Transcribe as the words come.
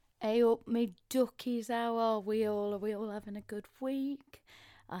Hey up, me duckies, how are we all? Are we all having a good week?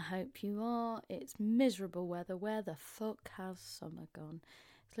 I hope you are. It's miserable weather. Where the fuck has summer gone?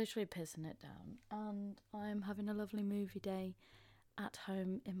 It's literally pissing it down. And I'm having a lovely movie day at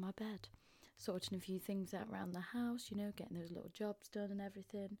home in my bed. Sorting a few things out around the house, getting those little jobs done and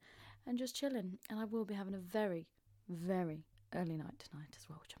everything. And just chilling. And I will be having a very, very early night tonight as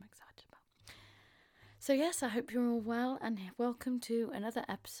well, which I'm excited about. So yes, I hope you're all well and welcome to another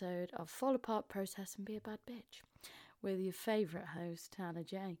episode of Fall Apart, Process and Be a Bad Bitch with your favourite host, Hannah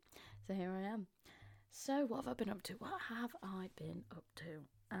J. So here I am. So what have I been up to? What have I been up to?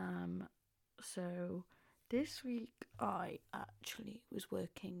 So this week I actually was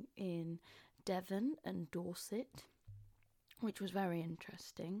working in Devon and Dorset, which was very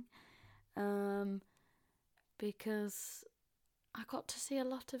interesting because I got to see a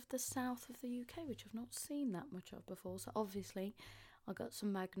lot of the south of the UK, which I've not seen that much of before. So obviously I got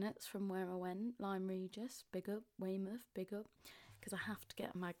some magnets from where I went. Lyme Regis, big up. Weymouth, big up. Because I have to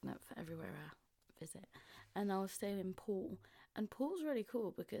get a magnet for everywhere I visit. And I was staying in Poole. And Poole's really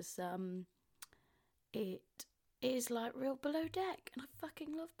cool because it is like real below deck. And I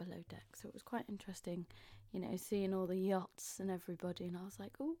fucking love below deck. So it was quite interesting, seeing all the yachts and everybody. And I was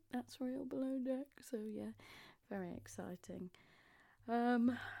like, oh, that's real below deck. So yeah, very exciting.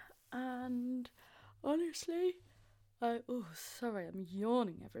 And honestly, I'm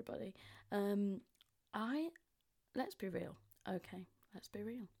yawning, everybody. Let's be real. Okay, let's be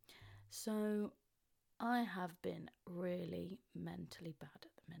real. So, I have been really mentally bad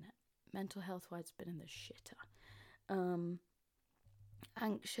at the minute. Mental health-wise, been in the shitter.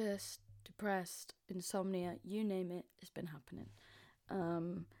 Anxious, depressed, insomnia, you name it, it's been happening.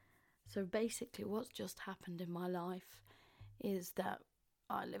 So basically what's just happened in my life is that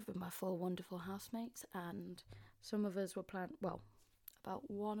I live with my 4 wonderful housemates, and some of us were about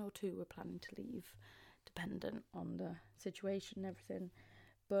 1 or 2 were planning to leave, dependent on the situation and everything.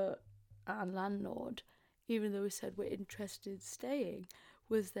 But our landlord, even though we said we're interested in staying,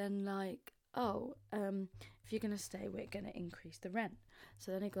 was then like, if you're going to stay, we're going to increase the rent.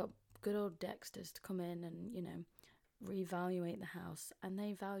 So then he got good old Dexter's to come in and, reevaluate the house, and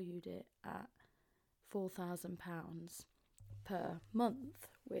they valued it at £4,000 per month,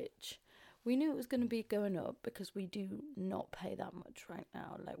 which we knew it was going to be going up because we do not pay that much right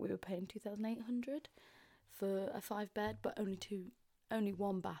now. Like, we were paying $2,800 for a 5-bed, but only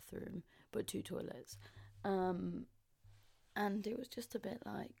 1 bathroom, but 2 toilets. And it was just a bit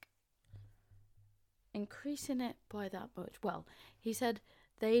like increasing it by that much. Well, he said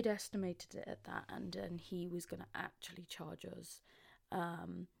they'd estimated it at that, and then he was going to actually charge us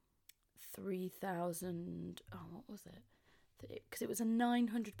 $3,000. What was it? Because it was a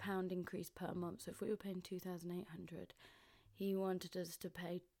 £900 increase per month. So if we were paying $2,800, he wanted us to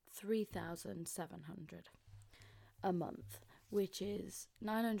pay $3,700 a month, which is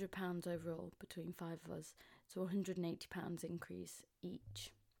 £900 overall between 5 of us. So £180 increase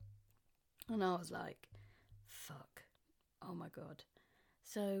each. And I was like, fuck. Oh my God.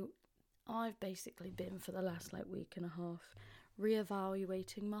 So I've basically been for the last week and a half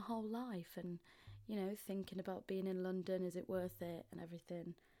reevaluating my whole life and thinking about being in London, is it worth it, and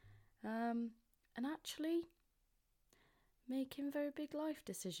everything. And actually making very big life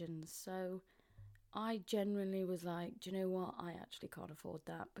decisions. So I genuinely was like, do you know what? I actually can't afford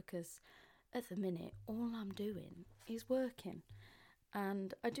that, because at the minute, all I'm doing is working.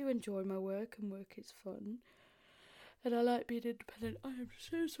 And I do enjoy my work, and work is fun. And I like being independent. I am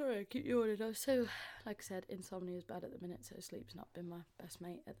so sorry, I keep yawning. I'm so, like I said, insomnia is bad at the minute, so sleep's not been my best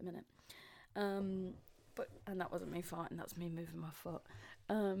mate at the minute. And that wasn't me farting, that's me moving my foot.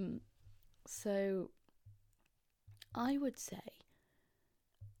 So I would say,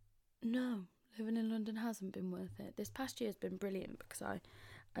 no, living in London hasn't been worth it. This past year has been brilliant because I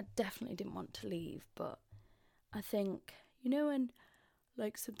definitely didn't want to leave, but I think, when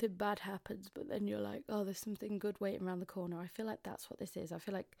something bad happens, but then you're like, oh, there's something good waiting around the corner. I feel like that's what this is. I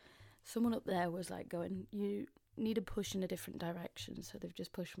feel like someone up there was going, you need a push in a different direction. So they've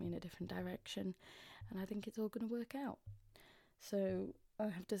just pushed me in a different direction. And I think it's all going to work out. So I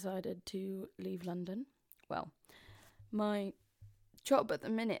have decided to leave London. Well, my job at the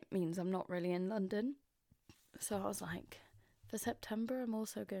minute means I'm not really in London. So I was like, for September, I'm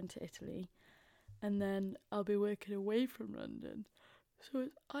also going to Italy. And then I'll be working away from London. So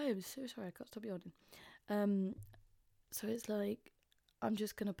I am so sorry, I can't stop yawning. So it's like, I'm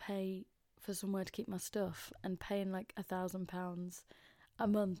just going to pay for somewhere to keep my stuff, and paying £1,000 a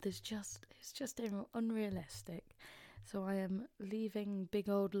month is just unrealistic. So I am leaving big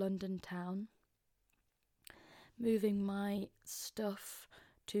old London town, moving my stuff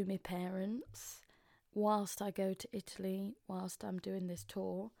to my parents whilst I go to Italy, whilst I'm doing this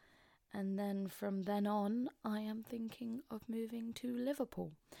tour. And then from then on, I am thinking of moving to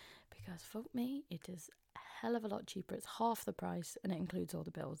Liverpool because, fuck me, it is a hell of a lot cheaper. It's half the price and it includes all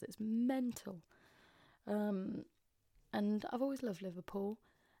the bills. It's mental. And I've always loved Liverpool.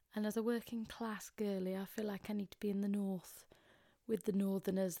 And as a working class girly, I feel like I need to be in the north with the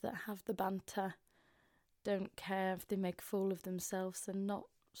northerners that have the banter, don't care if they make a fool of themselves and not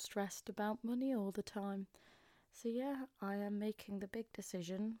stressed about money all the time. So yeah, I am making the big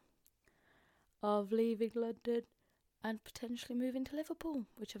decision of leaving London and potentially moving to Liverpool,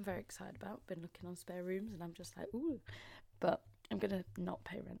 which I'm very excited about. Been looking on spare rooms and I'm just like, ooh. But I'm going to not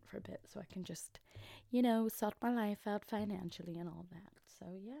pay rent for a bit so I can just, sort my life out financially and all that. So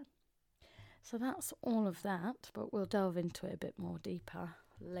yeah. So that's all of that, but we'll delve into it a bit more deeper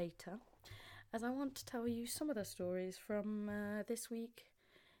later, as I want to tell you some of the stories from this week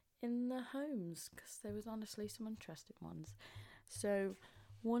in the homes, because there was honestly some interesting ones. So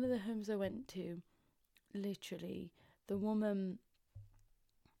one of the homes I went to, literally, the woman...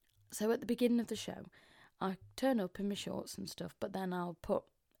 So at the beginning of the show, I turn up in my shorts and stuff, but then I'll put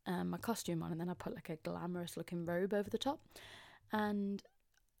my costume on, and then I put like a glamorous looking robe over the top. And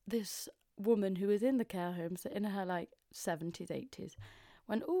this woman who was in the care home, so in her like 70s, 80s,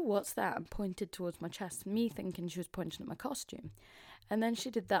 went, "Oh, what's that?" and pointed towards my chest, me thinking she was pointing at my costume. And then she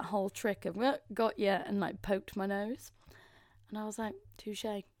did that whole trick of, "Got ya," and like poked my nose. And I was like, touche.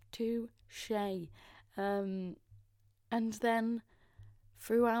 And then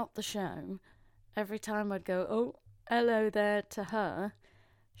throughout the show, every time I'd go, "Oh, hello there," to her,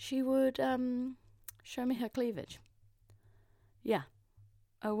 she would show me her cleavage. Yeah,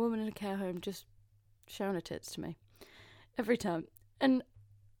 a woman in a care home just showing her tits to me every time. And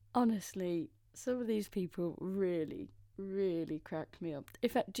honestly, some of these people really, really cracked me up. In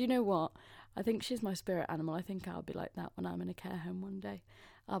fact, do you know what? I think she's my spirit animal. I think I'll be like that when I'm in a care home one day.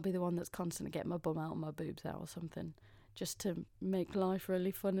 I'll be the one that's constantly getting my bum out and my boobs out or something, just to make life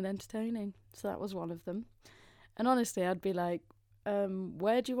really fun and entertaining. So that was one of them. And honestly, I'd be like,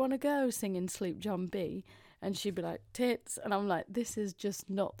 "Where do you want to go?" singing Sleep John B. And she'd be like, "Tits." And I'm like, this is just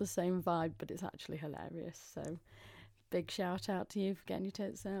not the same vibe, but it's actually hilarious. So big shout out to you for getting your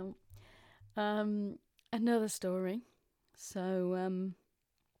tits out. Another story. So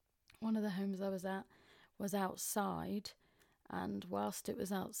one of the homes I was at was outside. And whilst it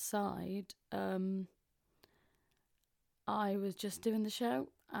was outside, I was just doing the show,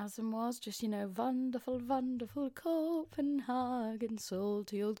 as and was, just, wonderful, wonderful Copenhagen,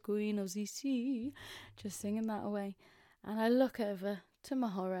 salty old queen of the sea, just singing that away. And I look over, to my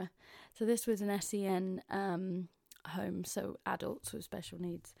horror. So this was an SEN home, so adults with special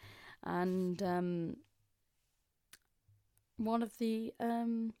needs. And one of the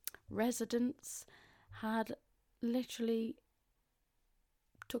residents had literally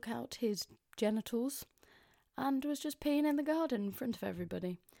took out his genitals and was just peeing in the garden in front of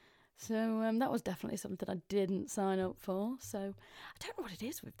everybody. So that was definitely something I didn't sign up for. So I don't know what it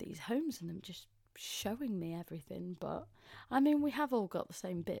is with these homes and them just showing me everything. But I mean, we have all got the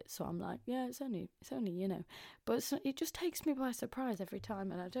same bit. So I'm like, yeah, it's only, But it just takes me by surprise every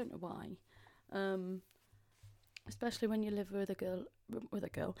time, and I don't know why. Especially when you live with a girl,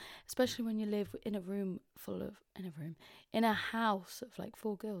 especially when you live in a house of like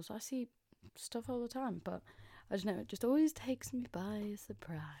 4 girls. I see stuff all the time, but I don't know, it just always takes me by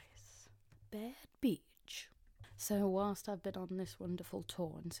surprise. Bad bitch. So whilst I've been on this wonderful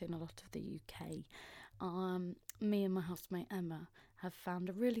tour and seen a lot of the UK, me and my housemate Emma have found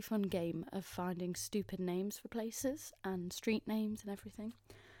a really fun game of finding stupid names for places and street names and everything.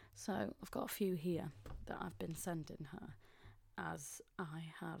 So I've got a few here that I've been sending her as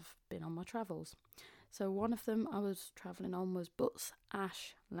I have been on my travels. So one of them I was travelling on was Butts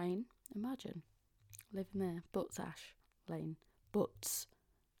Ash Lane. Imagine living there. Butts Ash Lane. Butts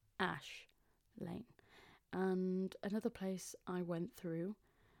Ash Lane. And another place I went through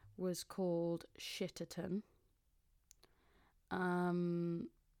was called Shitterton.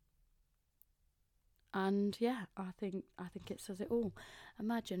 And yeah, I think it says it all.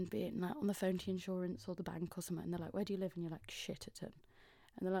 Imagine being like on the phone to insurance or the bank or something, and they're like, "Where do you live?" And you're like, "Shitterton."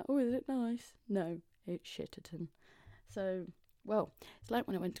 And they're like, "Oh, is it nice?" No, it's Shitterton. So, well, it's like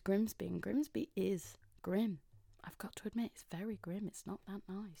when I went to Grimsby, and Grimsby is grim. I've got to admit, it's very grim. It's not that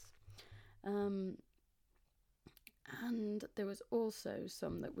nice. And there was also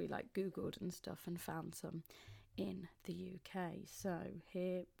some that we like Googled and stuff and found some in the UK. So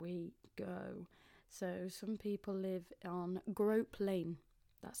here we go. So some people live on Grope Lane.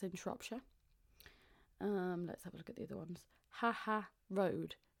 That's in Shropshire. Let's have a look at the other ones. Ha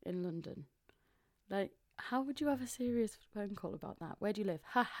Road in London. Like, how would you have a serious phone call about that? Where do you live?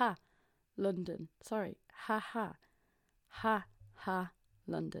 Ha London. Sorry, ha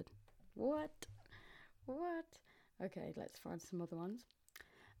London. What? Okay, let's find some other ones.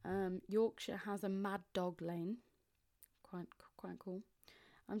 Yorkshire has a Mad Dog Lane. Quite cool.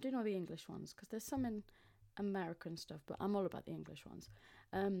 I'm doing all the English ones because there's some in American stuff, but I'm all about the English ones.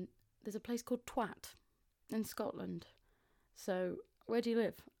 There's a place called Twat in Scotland. So, where do you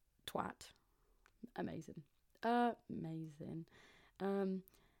live? Twat. Amazing. There's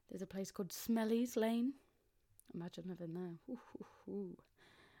a place called Smelly's Lane. Imagine living there.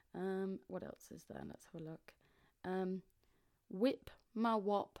 What else is there? Let's have a look. Whip my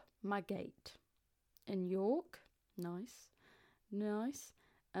wop my gate in York. Nice.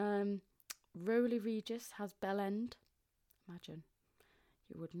 Rowley Regis has Bell End. Imagine.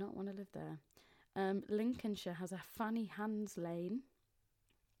 You would not want to live there. Lincolnshire has a Fanny Hands Lane.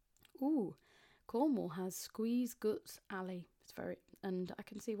 Ooh. Cornwall has Squeeze Guts Alley. And I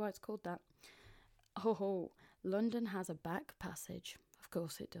can see why it's called that. Oh, London has a back passage. Of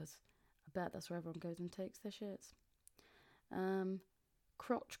course it does. I bet that's where everyone goes and takes their shirts.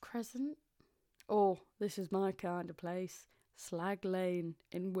 Crotch Crescent. Oh, this is my kind of place. Slag Lane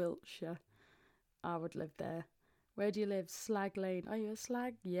in Wiltshire. I would live there. Where do you live? Slag Lane. Are you a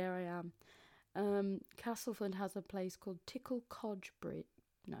slag? Yeah, I am. Castleford has a place called Tickle Cock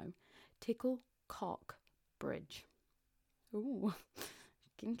Bridge. Ooh,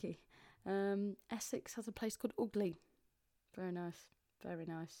 kinky. Essex has a place called Ugly. Very nice.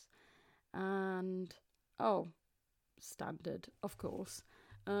 And, standard, of course.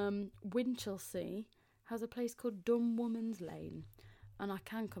 Winchelsea has a place called Dumb Woman's Lane. And I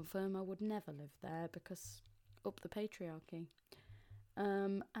can confirm I would never live there because up the patriarchy.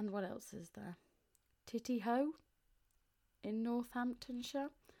 And what else is there? Titty Ho in Northamptonshire.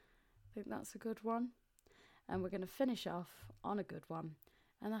 I think that's a good one. And we're going to finish off on a good one.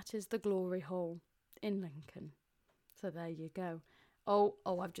 And that is the Glory Hall in Lincoln. So there you go. Oh,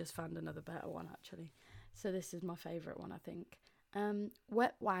 I've just found another better one, actually. So this is my favourite one, I think.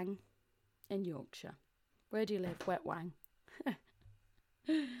 Wet Wang in Yorkshire. Where do you live? Wet Wang.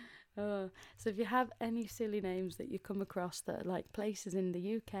 So if you have any silly names that you come across that are like places in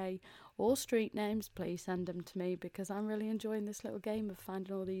the UK or street names, please send them to me because I'm really enjoying this little game of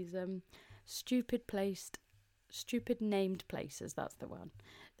finding all these stupid named places. That's the one.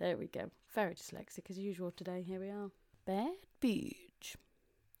 There we go. Very dyslexic as usual today. Here we are. Bad Beach.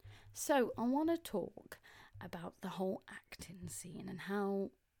 So I want to talk about the whole acting scene and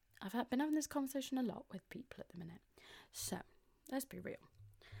how I've been having this conversation a lot with people at the minute. So let's be real.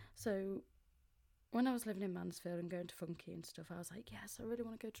 So when I was living in Mansfield and going to Funky and stuff, I was like, yes, I really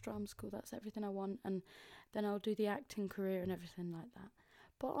want to go to drama school. That's everything I want. And then I'll do the acting career and everything like that.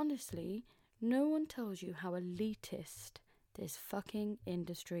 But honestly, no one tells you how elitist this fucking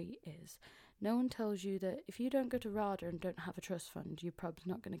industry is. No one tells you that if you don't go to RADA and don't have a trust fund, you're probably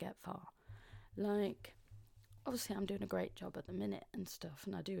not going to get far. Like, obviously I'm doing a great job at the minute and stuff,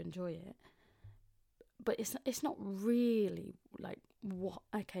 and I do enjoy it. But it's not really, like, what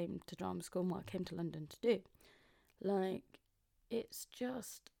I came to drama school and what I came to London to do. Like, it's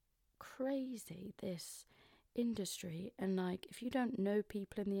just crazy, this industry. And, like, if you don't know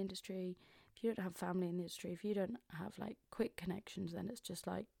people in the industry, if you don't have family in the industry, if you don't have, like, quick connections, then it's just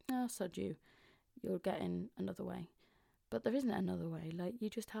like, sod you. You'll get in another way. But there isn't another way. Like, you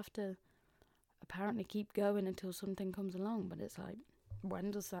just have to apparently keep going until something comes along. But it's like,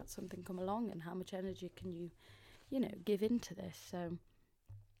 when does that something come along and how much energy can you give into this? So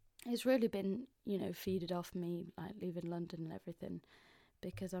it's really been, feeded off me, like leaving London and everything,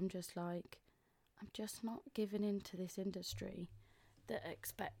 because I'm just like, I'm just not giving into this industry that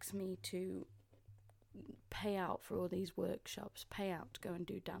expects me to pay out for all these workshops, pay out to go and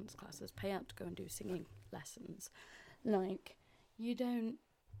do dance classes, pay out to go and do singing lessons. Like, you don't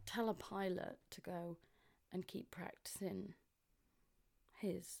tell a pilot to go and keep practicing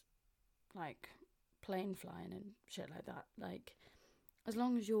his, like, plane flying and shit like that. Like, as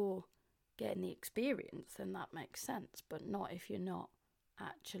long as you're getting the experience, then that makes sense, but not if you're not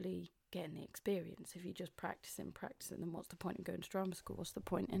actually getting the experience. If you're just practicing, then what's the point in going to drama school? What's the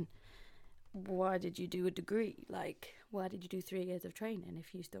point in, why did you do a degree? Like, why did you do 3 years of training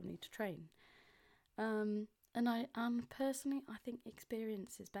if you still need to train? And personally, I think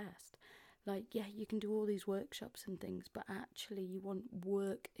experience is best. Like, yeah, you can do all these workshops and things, but actually you want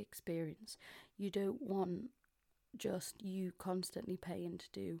work experience. You don't want just you constantly paying to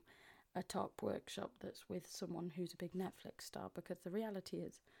do a top workshop that's with someone who's a big Netflix star, because the reality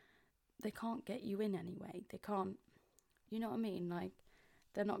is they can't get you in anyway. They can't, You know what I mean? Like,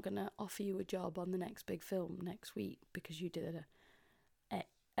 they're not going to offer you a job on the next big film next week because you did a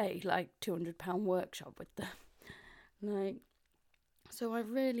like £200 workshop with them. Like, so I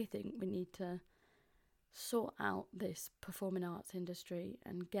really think we need to sort out this performing arts industry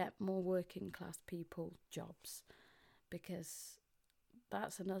and get more working class people jobs, because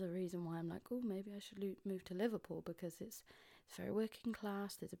that's another reason why I'm like, oh, maybe I should move to Liverpool, because it's very working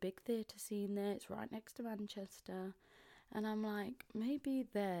class. There's a big theatre scene there. It's right next to Manchester. And I'm like, maybe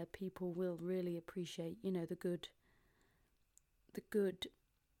there people will really appreciate, you know, the good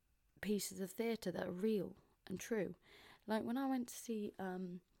pieces of theatre that are real and true. Like when I went to see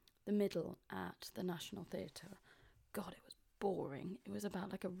The Middle at the National Theatre, God, it was boring. It was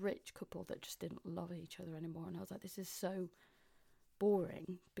about like a rich couple that just didn't love each other anymore. And I was like, this is so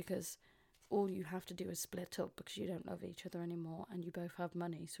boring, because all you have to do is split up because you don't love each other anymore and you both have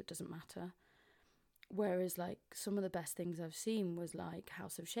money, so it doesn't matter. Whereas like some of the best things I've seen was like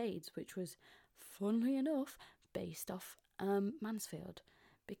House of Shades, which was, funnily enough, based off Mansfield,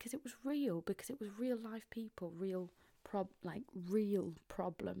 because it was real, because it was real life people, real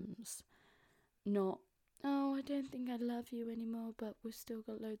problems, not, oh, I don't think I love you anymore, but we've still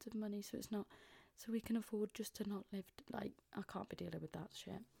got loads of money, so it's not, so we can afford just to not live. Like, I can't be dealing with that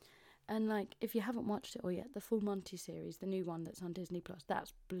shit. And like, if you haven't watched it all yet, the Full Monty series, the new one that's on Disney Plus,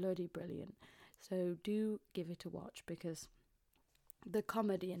 that's bloody brilliant. So do give it a watch, because the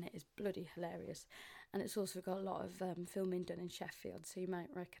comedy in it is bloody hilarious. And it's also got a lot of filming done in Sheffield, so you might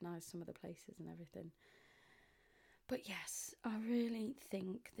recognise some of the places and everything. But yes, I really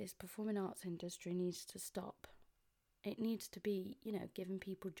think this performing arts industry needs to stop. It needs to be, you know, giving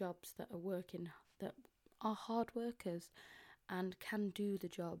people jobs that are working, that are hard workers and can do the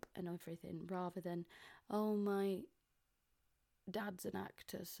job and everything, rather than, oh, my dad's an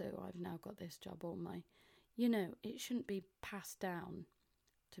actor, so I've now got this job, or my, you know, it shouldn't be passed down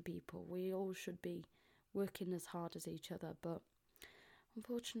to people. We all should be working as hard as each other, but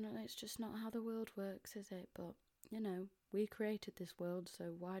unfortunately it's just not how the world works, is it? But, you know, we created this world,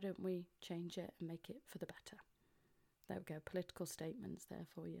 so why don't we change it and make it for the better? There we go, political statements there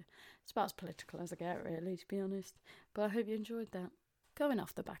for you. It's about as political as I get, really, to be honest. But I hope you enjoyed that. Going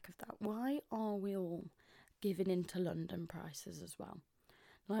off the back of that, why are we all giving in to London prices as well?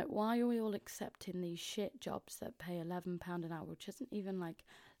 Like, why are we all accepting these shit jobs that pay £11 an hour, which isn't even like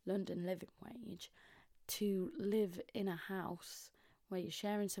London living wage, to live in a house where you're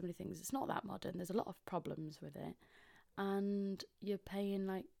sharing so many things? It's not that modern. There's a lot of problems with it. And you're paying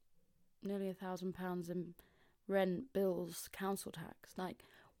like nearly £1,000 in rent, bills, council tax. Like,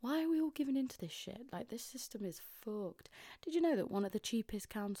 why are we all giving into this shit? Like, this system is fucked. Did you know that one of the cheapest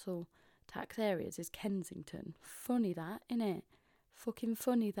council tax areas is Kensington? Funny that, innit? Fucking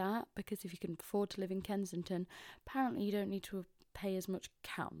funny that, because if you can afford to live in Kensington, apparently you don't need to pay as much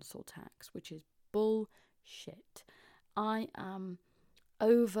council tax, which is bullshit. I am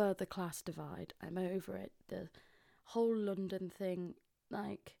over the class divide. I'm over it. The whole London thing,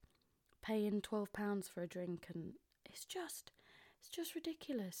 like paying £12 for a drink, and it's just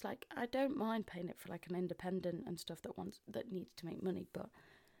ridiculous. Like, I don't mind paying it for like an independent and stuff that needs to make money, but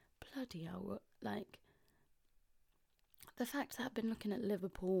bloody hell, like the fact that I've been looking at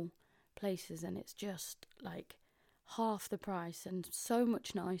Liverpool places and it's just like half the price and so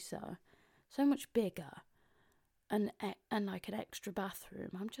much nicer, so much bigger, and like an extra bathroom.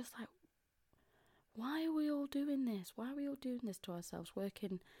 I'm just like, why are we all doing this? Why are we all doing this to ourselves?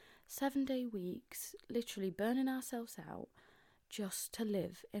 Working 7-day weeks, literally burning ourselves out just to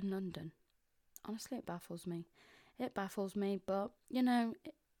live in London. Honestly, it baffles me. It baffles me, but, you know,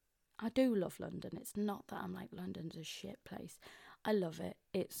 I do love London. It's not that I'm like, London's a shit place. I love it.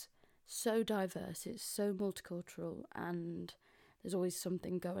 It's so diverse. It's so multicultural, and there's always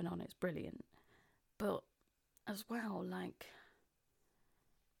something going on. It's brilliant. But as well, like,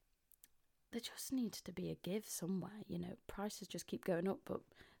 there just needs to be a give somewhere. You know, prices just keep going up, but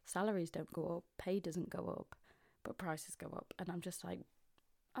salaries don't go up. Pay doesn't go up, but prices go up. And I'm just like,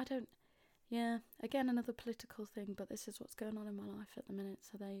 yeah, again, another political thing, but this is what's going on in my life at the minute,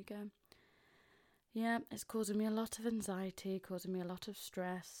 so there you go. Yeah, it's causing me a lot of anxiety, causing me a lot of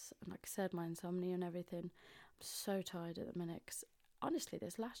stress, and like I said, my insomnia and everything. I'm so tired at the minute, 'cause honestly,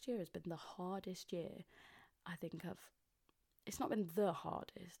 this last year has been the hardest year I think it's not been the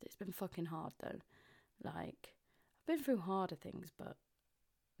hardest, it's been fucking hard though. Like, I've been through harder things, but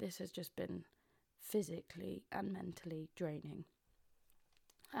this has just been physically and mentally draining.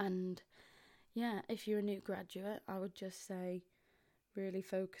 And yeah, if you're a new graduate, I would just say really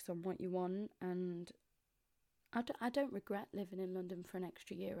focus on what you want. And I don't regret living in London for an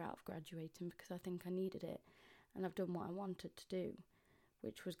extra year out of graduating, because I think I needed it. and I've done what I wanted to do,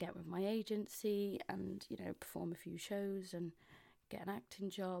 which was get with my agency and, perform a few shows and get an acting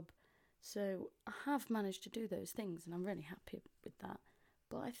job. So I have managed to do those things, and I'm really happy with that.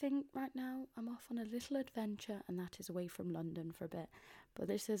 But I think right now I'm off on a little adventure, and that is away from London for a bit. But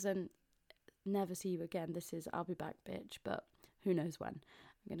this isn't never see you again. This is I'll be back, bitch. But who knows when.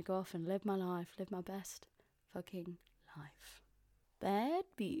 I'm going to go off and live my life, live my best fucking life. Bad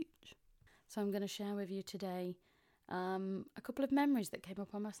bitch. So I'm going to share with you today a couple of memories that came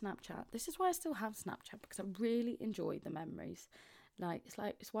up on my Snapchat. This is why I still have Snapchat, because I really enjoy the memories.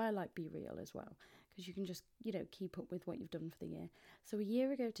 It's why I like Be Real as well, because you can just, keep up with what you've done for the year. So a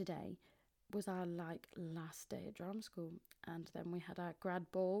year ago today was our last day at drama school, and then we had our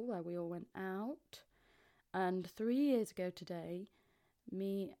grad ball where we all went out. And 3 years ago today,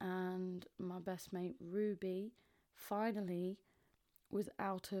 me and my best mate Ruby finally was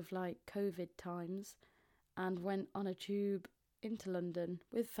out of COVID times and went on a tube into London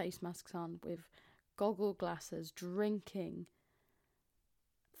with face masks on, with goggle glasses, drinking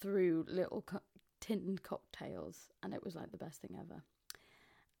through little tin cocktails, and it was the best thing ever.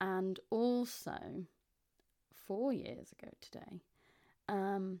 And also 4 years ago today,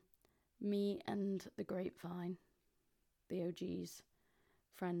 me and the Grapevine, the OGs,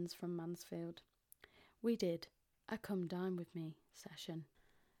 friends from Mansfield, we did a come dine with me session.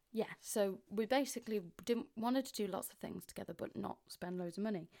 Yeah, so we basically wanted to do lots of things together but not spend loads of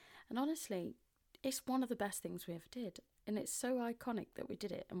money. And honestly, it's one of the best things we ever did. And it's so iconic that we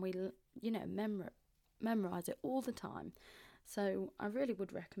did it, and we, memorise it all the time. So I really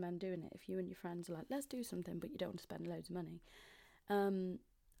would recommend doing it if you and your friends are let's do something, but you don't want to spend loads of money.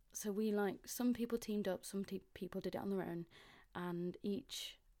 So we some people teamed up, some people did it on their own, and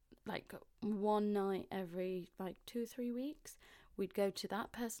each one night every 2 or 3 weeks, we'd go to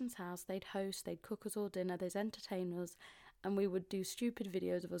that person's house, they'd host, they'd cook us all dinner, they'd entertain us, and we would do stupid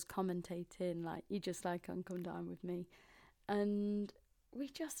videos of us commentating, you just on Come Dine With Me. And we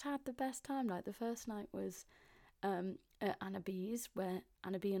just had the best time. The first night was at Anna B's, where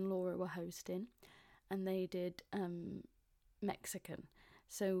Anna B and Laura were hosting, and they did Mexican.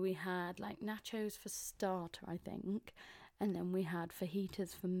 So we had nachos for starter, I think, and then we had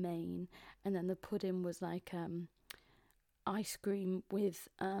fajitas for main, and then the pudding was ice cream with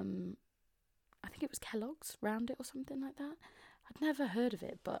I think it was Kellogg's round it or something like that. I'd never heard of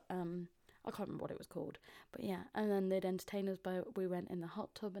it, but I can't remember what it was called. But yeah, and then they'd entertain us we went in the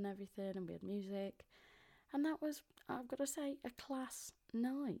hot tub and everything, and we had music, and that was, I've got to say, a class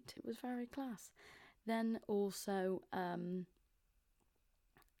night. It was very class. Then also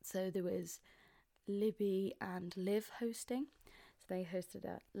so there was Libby and Liv hosting. So they hosted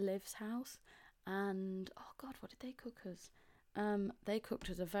at Liv's house, and oh god, what did they cook us? They cooked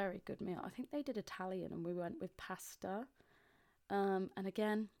us a very good meal. I think they did Italian, and we went with pasta. And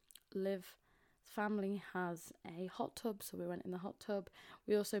again, Liv's family has a hot tub, so we went in the hot tub.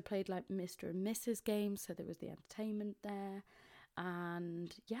 We also played Mr. and Mrs. games, so there was the entertainment there.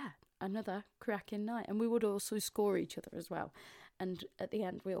 And yeah, another cracking night. And we would also score each other as well. And at the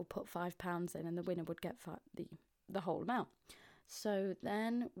end, we all put £5 in, and the winner would get the whole amount. So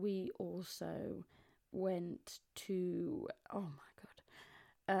then we also went to, oh my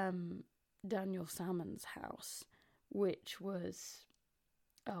god, Daniel Salmon's house, which was,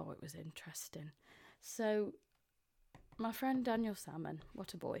 it was interesting. So my friend Daniel Salmon,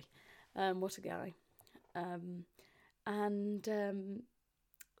 what a boy, what a guy.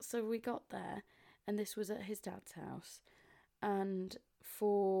 So we got there, and this was at his dad's house, and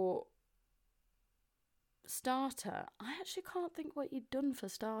for starter, I actually can't think what he'd done for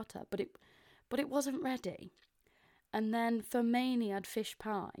starter, but it wasn't ready. And then for main he had fish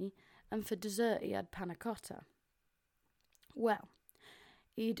pie, and for dessert he had pannacotta. Well,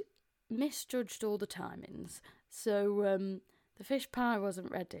 he'd misjudged all the timings, so the fish pie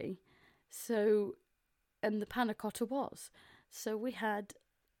wasn't ready, and the pannacotta was. So we had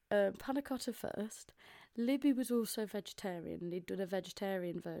pannacotta first. Libby was also vegetarian, and he'd done a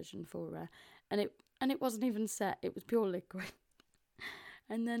vegetarian version for her, and it wasn't even set, it was pure liquid.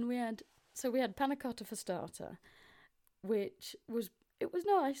 And then we had pannacotta for starter, which was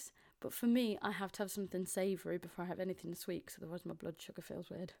nice, but for me, I have to have something savoury before I have anything sweet, because otherwise my blood sugar feels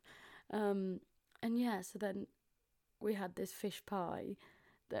weird. And yeah, so then we had this fish pie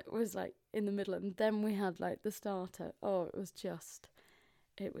that was in the middle, and then we had the starter. Oh, it was just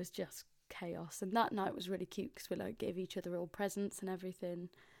chaos. And that night was really cute, because we gave each other all presents and everything.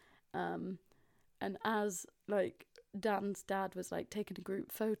 And as Dan's dad was taking a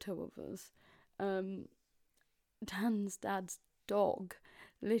group photo of us, Dan's dad's dog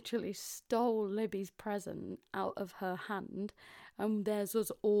literally stole Libby's present out of her hand, and there's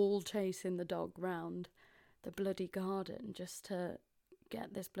us all chasing the dog round the bloody garden just to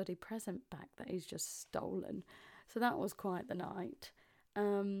get this bloody present back that he's just stolen. So that was quite the night.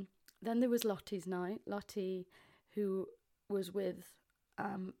 Then there was Lottie's night. Lottie, who was with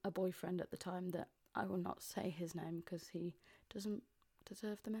a boyfriend at the time that I will not say his name because he doesn't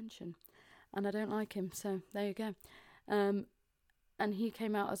deserve the mention. And I don't like him, so there you go. And he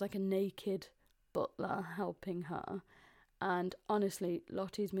came out as like a naked butler helping her. And honestly,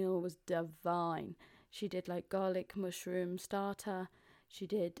 Lottie's meal was divine. She did like garlic mushroom starter. She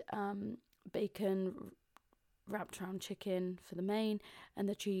did bacon wrapped around chicken for the main, and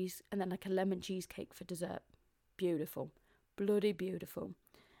the cheese, and then like a lemon cheesecake for dessert. Beautiful. Bloody beautiful.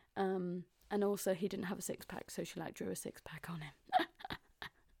 And also he didn't have a six-pack, so she like drew a six-pack on him.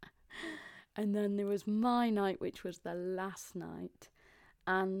 And then there was my night, which was the last night,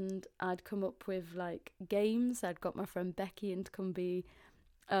 and I'd come up with like games. I'd got my friend Becky in to come be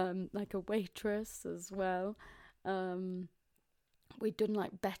like a waitress as well. We'd done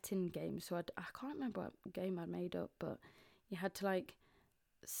like betting games, so I can't remember what game I'd made up, but you had to like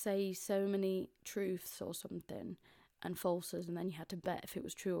say so many truths or something and falses, and then you had to bet if it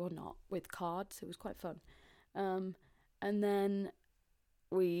was true or not with cards. It was quite fun. And then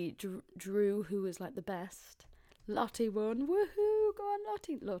we drew who was like the best. Lottie won. Woohoo! Go on,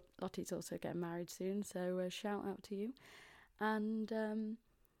 Lottie. Lottie's also getting married soon, so shout out to you. And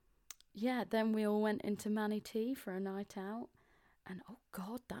yeah, then we all went into Manny Tea for a night out. And oh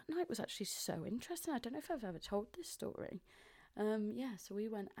God, that night was actually so interesting. I don't know if I've ever told this story. Yeah, so we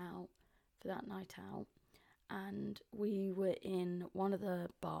went out for that night out, and we were in one of the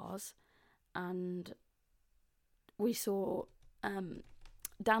bars, and we saw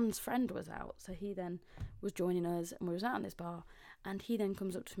Dan's friend was out, so he then was joining us, and we was out in this bar, and he then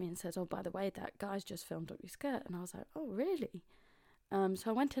comes up to me and says, "Oh, by the way, that guy's just filmed up your skirt." And I was like, "Oh, really?" So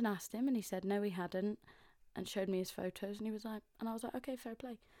I went and asked him, and he said no, he hadn't, and showed me his photos, and he was like, and I was like, okay, fair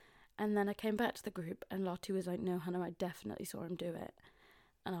play. And then I came back to the group, and Lottie was like, "No, Hannah, I definitely saw him do it."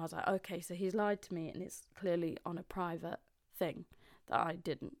 And I was like, okay, so he's lied to me, and it's clearly on a private thing that I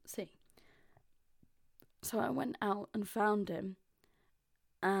didn't see. So I went out and found him,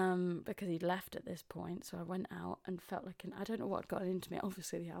 because he'd left at this point. So I went out and felt like I don't know what got into me,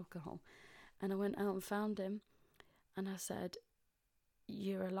 obviously the alcohol. And I went out and found him, and I said,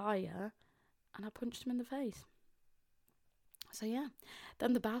 "You're a liar," and I punched him in the face. So yeah,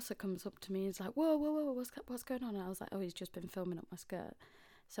 then the bouncer comes up to me and is like, whoa, what's going on? And I was like, oh, he's just been filming up my skirt.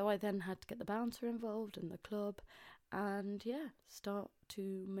 So I then had to get the bouncer involved and the club, and yeah, start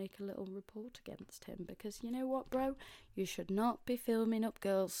to make a little report against him, because you know what, bro, you should not be filming up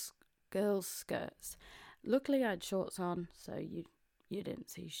girls' skirts. Luckily I had shorts on, so you didn't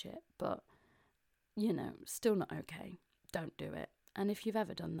see shit, but you know, still not okay. Don't do it. And if you've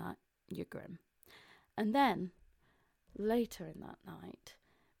ever done that, you're grim. And then later in that night,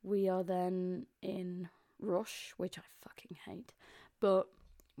 we are then in Rush, which I fucking hate, but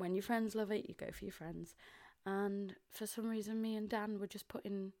when your friends love it, you go for your friends. And for some reason, me and Dan were just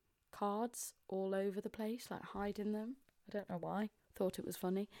putting cards all over the place, like hiding them. I don't know why. Thought it was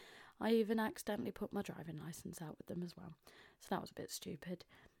funny. I even accidentally put my driving licence out with them as well, so that was a bit stupid.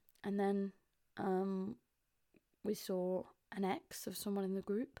 And then we saw an ex of someone in the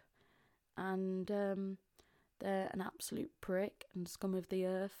group, and they're an absolute prick and scum of the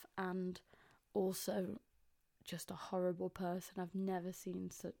earth, and also just a horrible person. I've never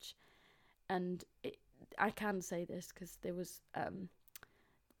seen such. And I can say this because there was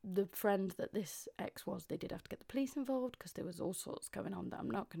the friend that this ex was, they did have to get the police involved because there was all sorts going on that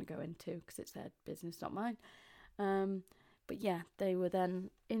I'm not going to go into because it's their business, not mine. But yeah, they were then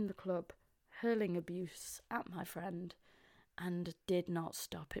in the club hurling abuse at my friend and did not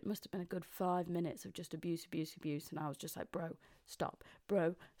stop. It must have been a good 5 minutes of just abuse. And I was just like, bro, stop.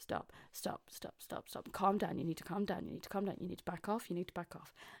 Calm down. You need to calm down. You need to back off.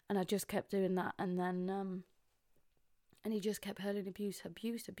 And I just kept doing that. And then, and he just kept hurling abuse.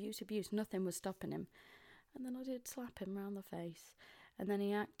 Nothing was stopping him. And then I did slap him round the face. And then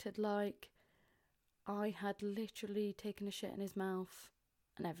he acted like I had literally taken a shit in his mouth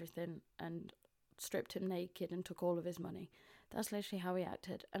and everything and stripped him naked and took all of his money. That's literally how he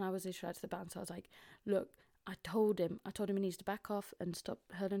acted. And I was literally to the bouncer. I was like, look, I told him he needs to back off and stop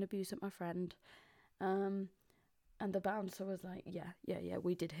hurling abuse at my friend. And the bouncer was like, yeah,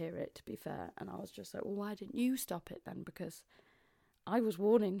 we did hear it, to be fair. And I was just like, well, why didn't you stop it then? Because I was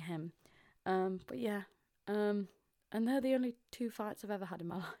warning him. But yeah, and they're the only 2 fights I've ever had in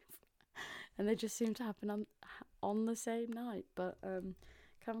my life. And they just seem to happen on the same night. But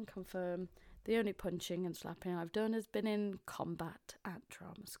Can confirm the only punching and slapping I've done has been in combat at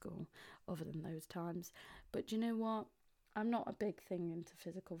drama school, other than those times. But do you know what? I'm not a big thing into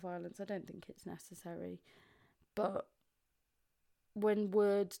physical violence. I don't think it's necessary. But when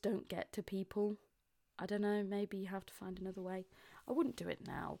words don't get to people, I don't know, maybe you have to find another way. I wouldn't do it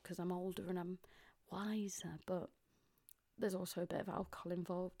now because I'm older and I'm wiser, but there's also a bit of alcohol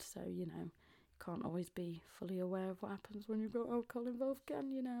involved, so, you know, you can't always be fully aware of what happens when you've got alcohol involved,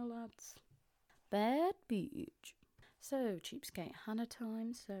 can you now, lads? Bad beach. So, cheapskate Hannah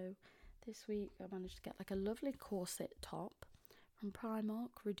time. So, this week I managed to get like a lovely corset top from Primark,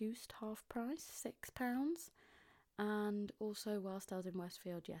 reduced half price, £6. And also, whilst I was in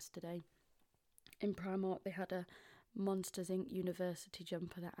Westfield yesterday, in Primark they had a Monsters Inc. University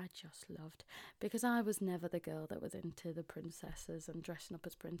jumper that I just loved, because I was never the girl that was into the princesses and dressing up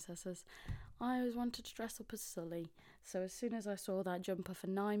as princesses. I always wanted to dress up as Sully. So as soon as I saw that jumper for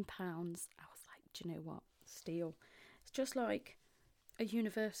 £9, I was like, do you know what? Steal. It's just like a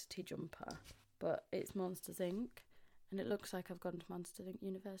university jumper, but it's Monsters Inc. and it looks like I've gone to Monsters Inc.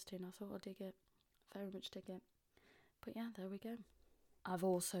 University, and I thought I'll dig it. Very much dig it. But yeah, there we go. I've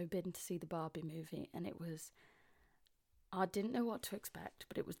also been to see the Barbie movie, and I didn't know what to expect,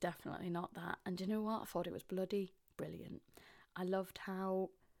 but it was definitely not that. And you know what? I thought it was bloody brilliant. I loved how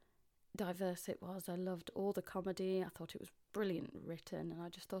diverse it was. I loved all the comedy. I thought it was brilliant written, and I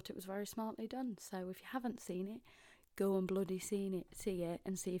just thought it was very smartly done. So if you haven't seen it, go and bloody see it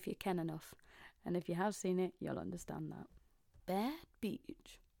and see if you can enough. And if you have seen it, you'll understand that. Bad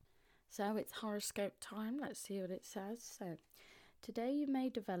beach. So it's horoscope time. Let's see what it says. So today you may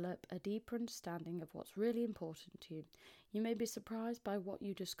develop a deeper understanding of what's really important to you. You may be surprised by what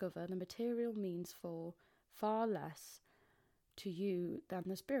you discover the material means for far less to you than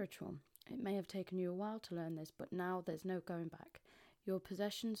the spiritual. It may have taken you a while to learn this, but now there's no going back. Your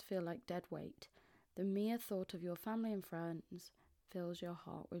possessions feel like dead weight. The mere thought of your family and friends fills your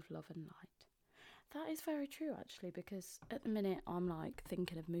heart with love and light. That is very true, actually, because at the minute I'm like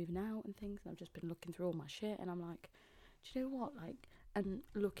thinking of moving out and things, and I've just been looking through all my shit, and I'm like, do you know what, like, and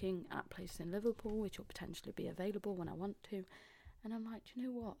looking at places in Liverpool which will potentially be available when I want to, and I'm like, do you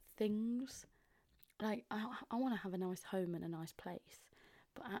know what, things, like, I want to have a nice home and a nice place,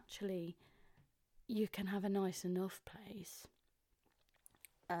 but actually you can have a nice enough place,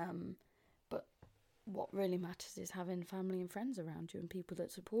 but what really matters is having family and friends around you and people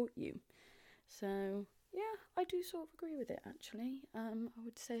that support you. So yeah, I do sort of agree with it, actually. I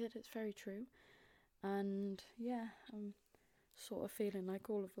would say that it's very true, and yeah, I'm sort of feeling like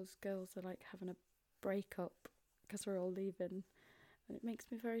all of us girls are like having a breakup because we're all leaving, and it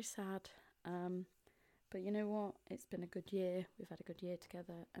makes me very sad. But you know what? It's been a good year. We've had a good year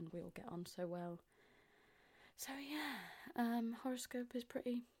together, and we all get on so well. So yeah, horoscope is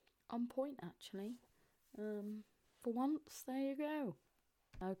pretty on point, actually. For once, there you go.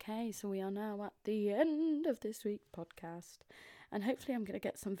 Okay, so we are now at the end of this week's podcast, and hopefully I'm going to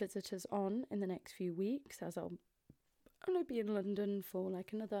get some visitors on in the next few weeks, as I'll only be in London for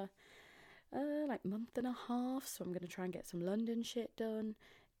like another month and a half, so I'm going to try and get some London shit done.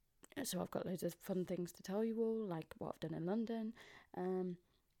 So I've got loads of fun things to tell you all, like what I've done in London, and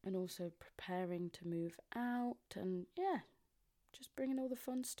also preparing to move out, and yeah, just bringing all the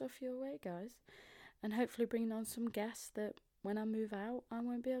fun stuff your way, guys, and hopefully bringing on some guests that when I move out I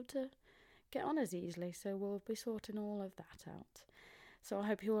won't be able to get on as easily, so we'll be sorting all of that out. So I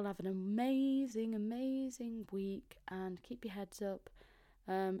hope you all have an amazing week, and keep your heads up.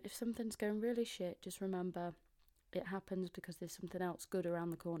 If something's going really shit, just remember it happens because there's something else good around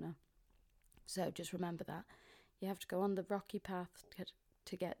the corner. So just remember that. You have to go on the rocky path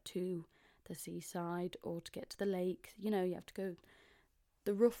to get to the seaside or to get to the lake. You know, you have to go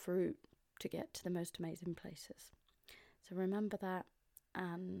the rough route to get to the most amazing places. So remember that,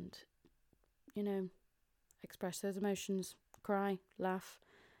 and, you know, express those emotions. Cry, laugh,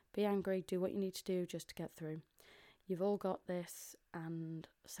 be angry, do what you need to do just to get through. You've all got this, and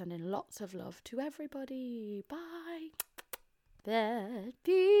sending lots of love to everybody. Bye. That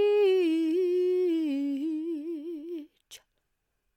beach.